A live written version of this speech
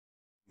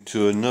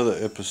To another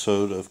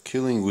episode of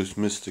Killing with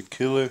Mr.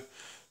 Killer.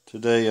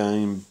 Today I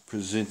am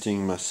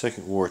presenting my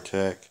second war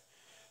attack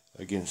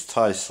against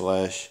Tie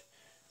Slash,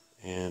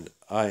 and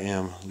I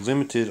am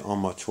limited on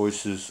my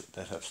choices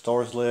that have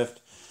stars left.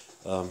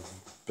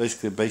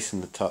 Basically based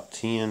in the top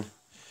 10.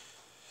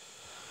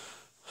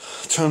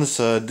 Trying to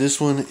decide,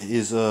 this one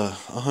is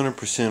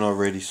 100%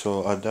 already,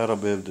 so I doubt I'll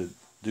be able to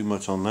do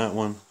much on that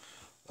one.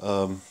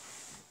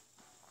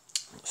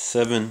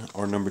 7,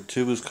 or number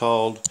 2 is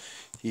called.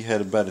 He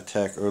had a bad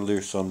attack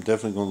earlier, so I'm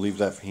definitely going to leave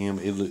that for him.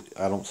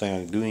 I don't think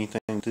I can do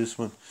anything with this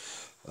one.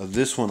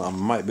 This one I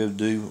might be able to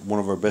do. One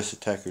of our best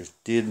attackers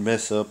did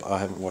mess up. I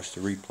haven't watched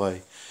the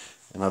replay,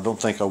 and I don't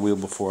think I will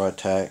before I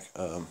attack.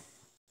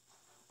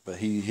 But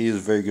he is a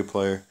very good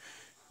player,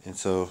 and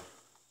so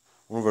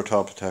one of our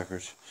top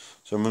attackers.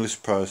 So I'm really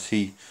surprised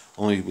he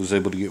only was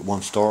able to get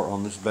 1 star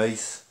on this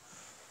base.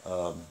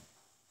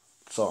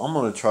 So I'm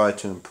going to try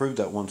to improve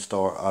that 1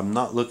 star. I'm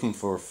not looking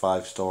for a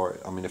 5 star.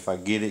 I mean, if I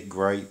get it,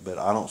 great, but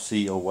I don't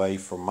see a way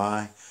for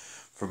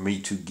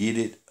me to get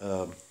it.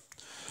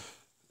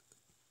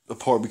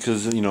 Apart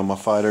because, my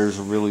fighters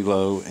are really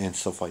low and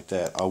stuff like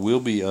that. I will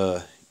be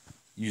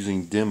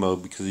using Demo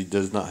because he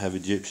does not have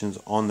Egyptians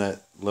on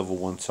that level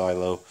 1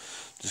 silo.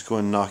 Just go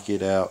and knock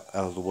it out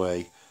of the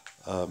way.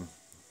 Yeah,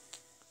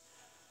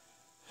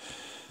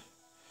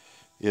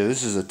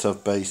 this is a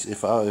tough base.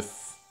 If I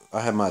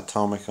had my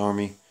atomic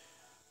army,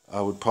 I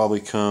would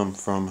probably come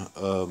from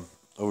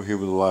over here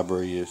where the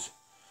library is,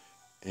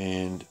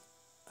 and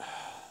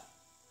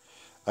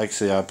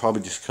actually I'd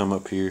probably just come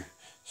up here,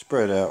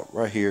 spread out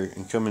right here,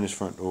 and come in his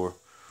front door,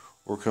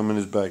 or come in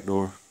his back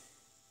door.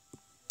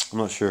 I'm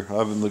not sure. I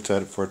haven't looked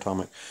at it for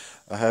atomic.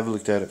 I have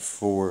looked at it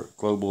for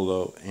global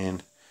though,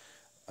 and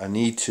I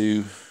need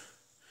to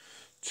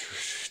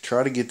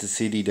try to get the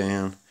CD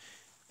down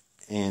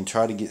and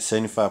try to get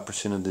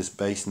 75% of this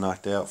base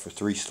knocked out for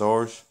 3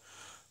 stars.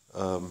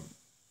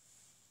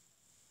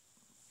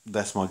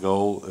 That's my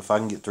goal. If I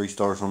can get 3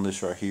 stars on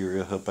this right here,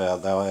 it'll help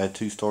out. That'll add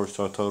 2 stars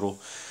to our total,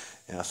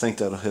 and I think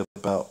that'll help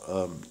out.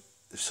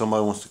 If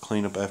somebody wants to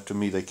clean up after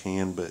me, they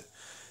can, but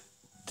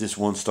this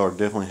 1 star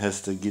definitely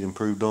has to get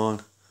improved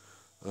on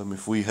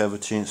if we have a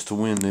chance to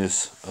win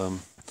this.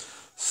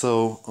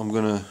 So I'm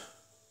going to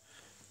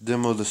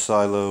demo the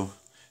silo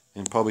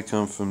and probably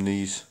come from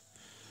these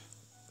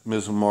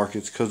missile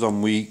markets. Because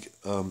I'm weak,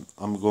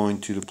 I'm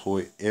going to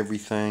deploy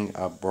everything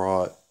I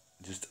brought.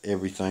 Just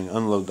everything.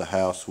 Unload the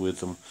house with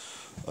them.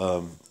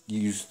 I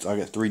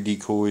got 3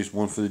 decoys,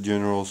 1 for the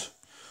generals,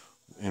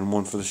 and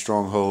 1 for the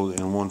stronghold,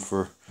 and 1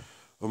 for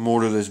a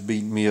mortar that's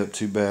beating me up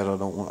too bad.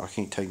 I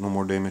can't take no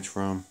more damage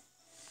from.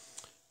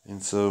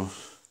 And so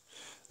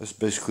that's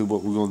basically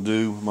what we're gonna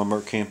do. My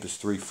merc camp is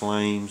 3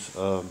 flames.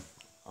 I'm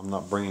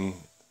not bringing.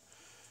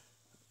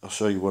 I'll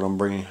show you what I'm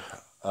bringing.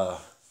 I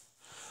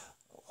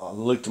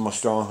looked at my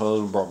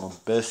stronghold and brought my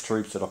best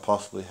troops that I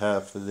possibly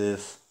have for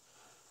this.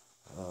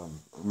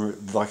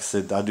 Like I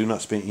said, I do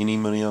not spend any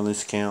money on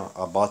this account.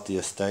 I bought the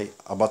estate.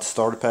 I bought the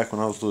starter pack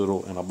when I was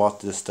little, and I bought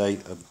the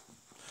estate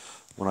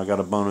when I got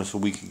a bonus a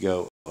week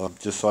ago.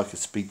 Just so I could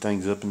speed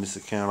things up in this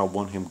account. I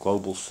want him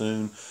global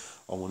soon.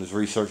 I want his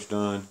research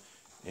done,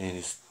 and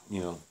his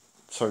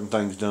certain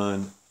things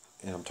done.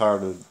 And I'm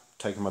tired of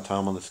taking my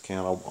time on this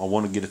account. I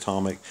want to get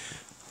atomic.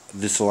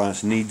 This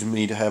alliance needs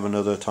me to have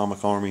another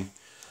atomic army,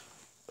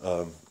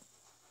 and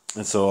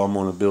so I'm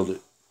going to build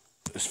it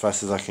as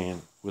fast as I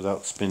can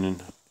without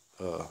spending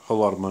a whole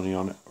lot of money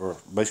on it, or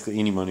basically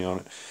any money on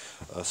it.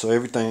 So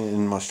everything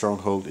in my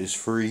stronghold is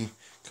free,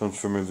 comes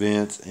from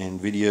events and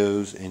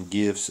videos and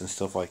gifts and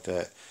stuff like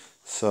that.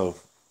 So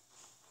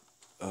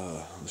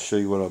let's show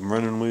you what I'm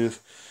running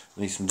with.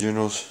 I need some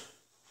generals.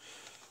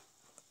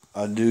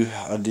 I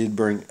did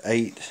bring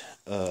 8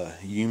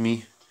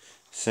 Yumi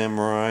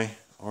samurai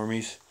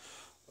armies,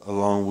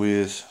 along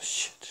with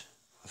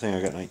I think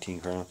I got 19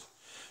 crowns.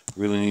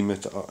 Really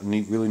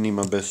need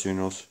my best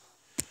generals.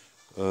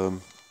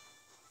 Bringing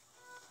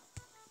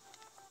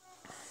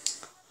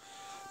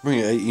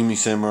 8 Yumi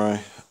Samurai.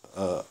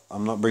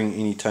 I'm not bringing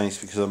any tanks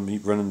because I'm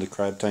running the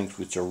crab tanks,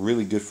 which are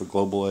really good for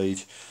global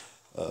age.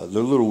 They're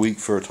a little weak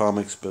for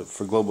atomics, but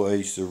for global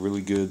age they're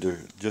really good. They're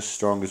just as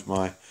strong as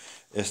my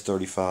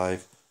S35.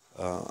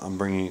 I'm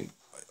bringing,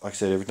 like I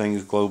said, everything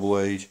is global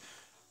age.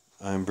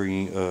 I'm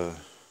bringing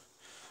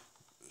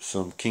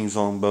some King's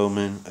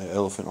Longbowmen, an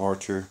Elephant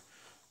Archer,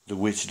 the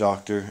Witch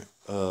Doctor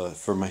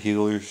for my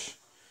healers.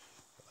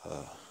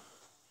 Of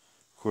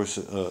course,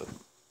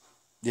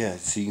 yeah,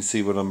 so you can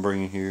see what I'm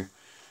bringing here,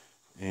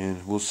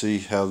 and we'll see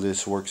how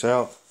this works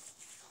out.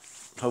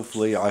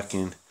 Hopefully I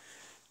can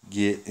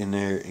get in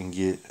there and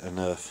get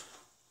enough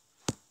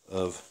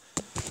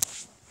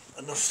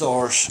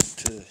stars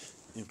to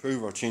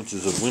improve our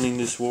chances of winning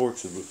this war,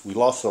 because we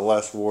lost the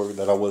last war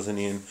that I wasn't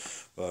in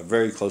by a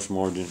very close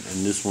margin,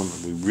 and this one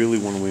we really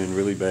want to win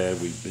really bad.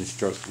 We've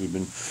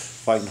been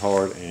fighting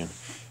hard, and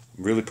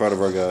I'm really proud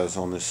of our guys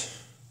on this,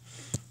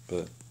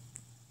 but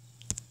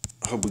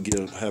I hope we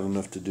have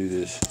enough to do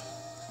this.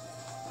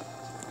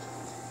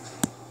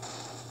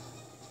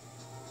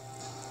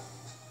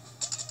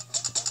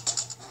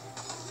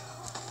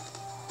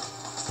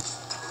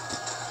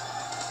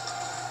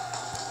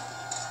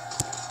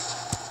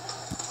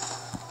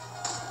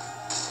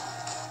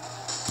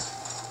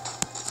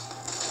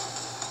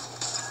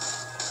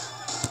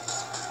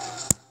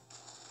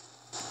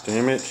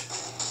 Damage.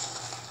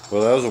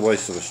 Well, that was a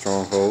waste of a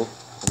stronghold.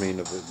 I mean,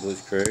 of a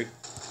Blitzcrank.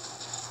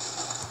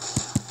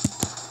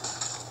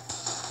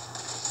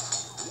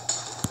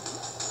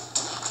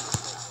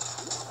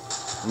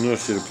 I knew I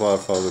should apply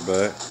farther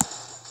back.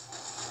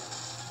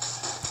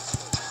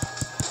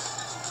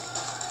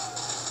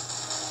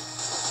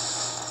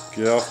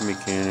 Get off of me,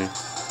 cannon.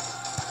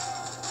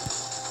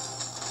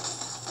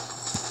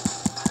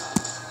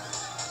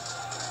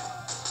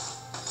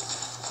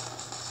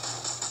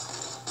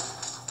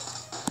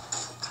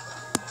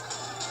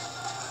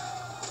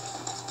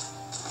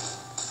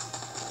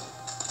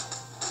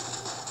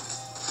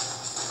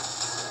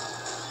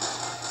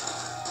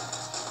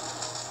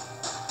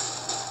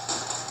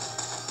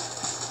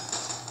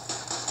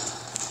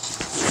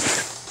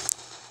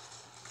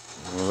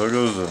 Well, there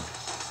goes the...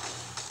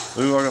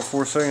 Ooh, I got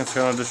 4 seconds.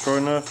 Can I destroy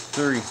enough?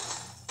 3.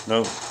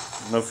 Nope.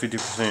 No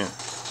 50%.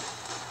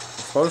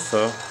 Close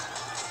though.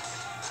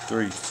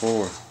 3,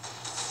 4,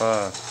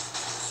 5,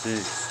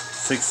 6.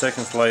 6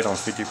 seconds late on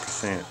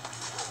 50%.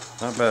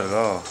 Not bad at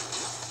all.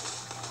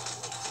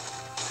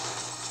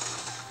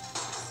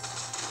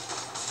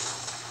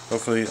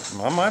 Hopefully,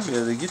 I might be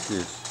able to get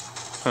this.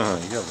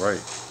 You got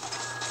right.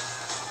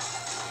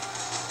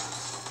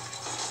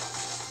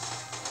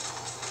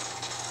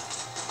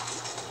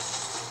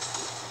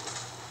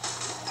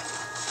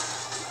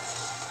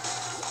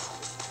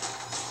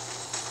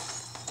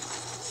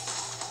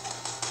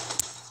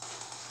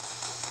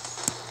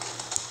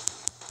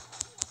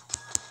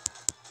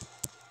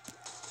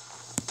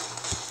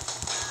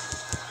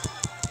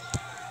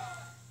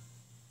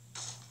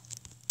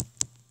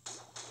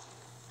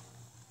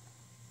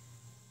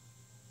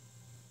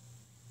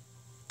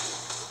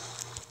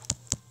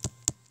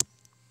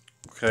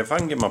 Okay, if I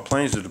can get my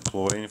planes to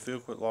deploy and if it'll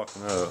quit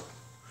locking up.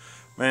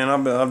 Man, I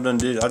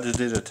just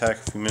did attack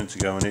a few minutes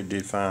ago and it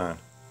did fine.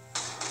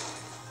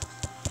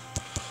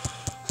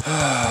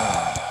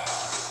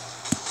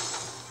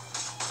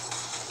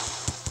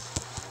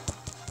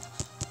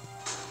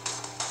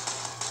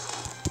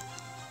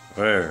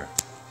 There.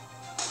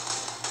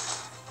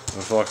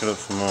 Let's lock it up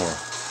some more.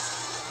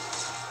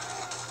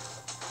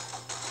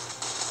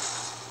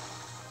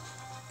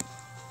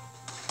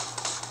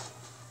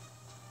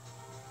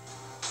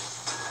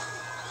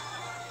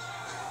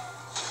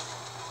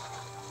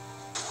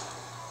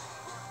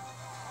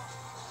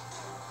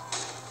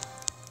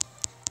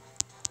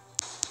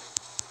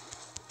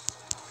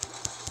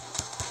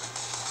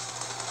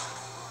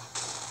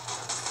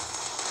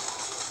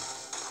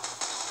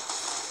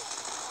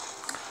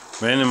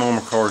 Man, them armor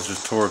cars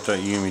just tore up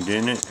that Yumi,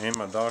 didn't it? And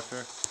my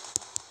doctor.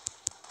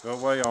 Go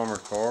away, armor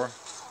car.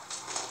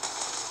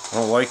 I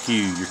don't like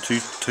you. You're too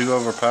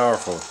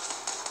overpowerful.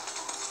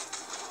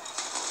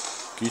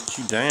 Get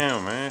you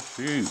down, man.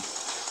 Shoot.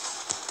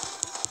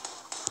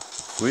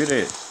 Quit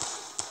it.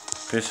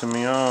 Pissing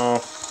me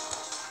off.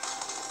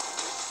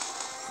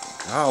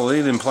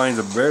 Golly, them planes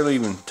are barely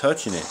even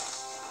touching it.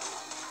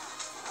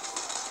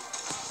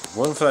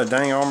 Wasn't for that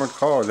dang armored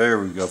car. There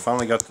we go.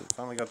 Finally got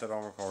that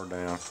armored car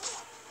down.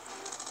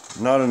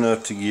 Not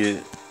enough to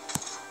get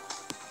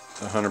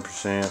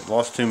 100%.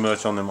 Lost too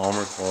much on them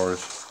armored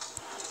cars.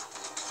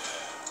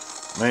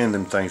 Man,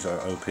 them things are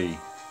OP.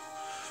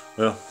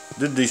 Well,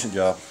 did a decent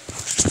job.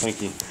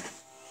 Thank you.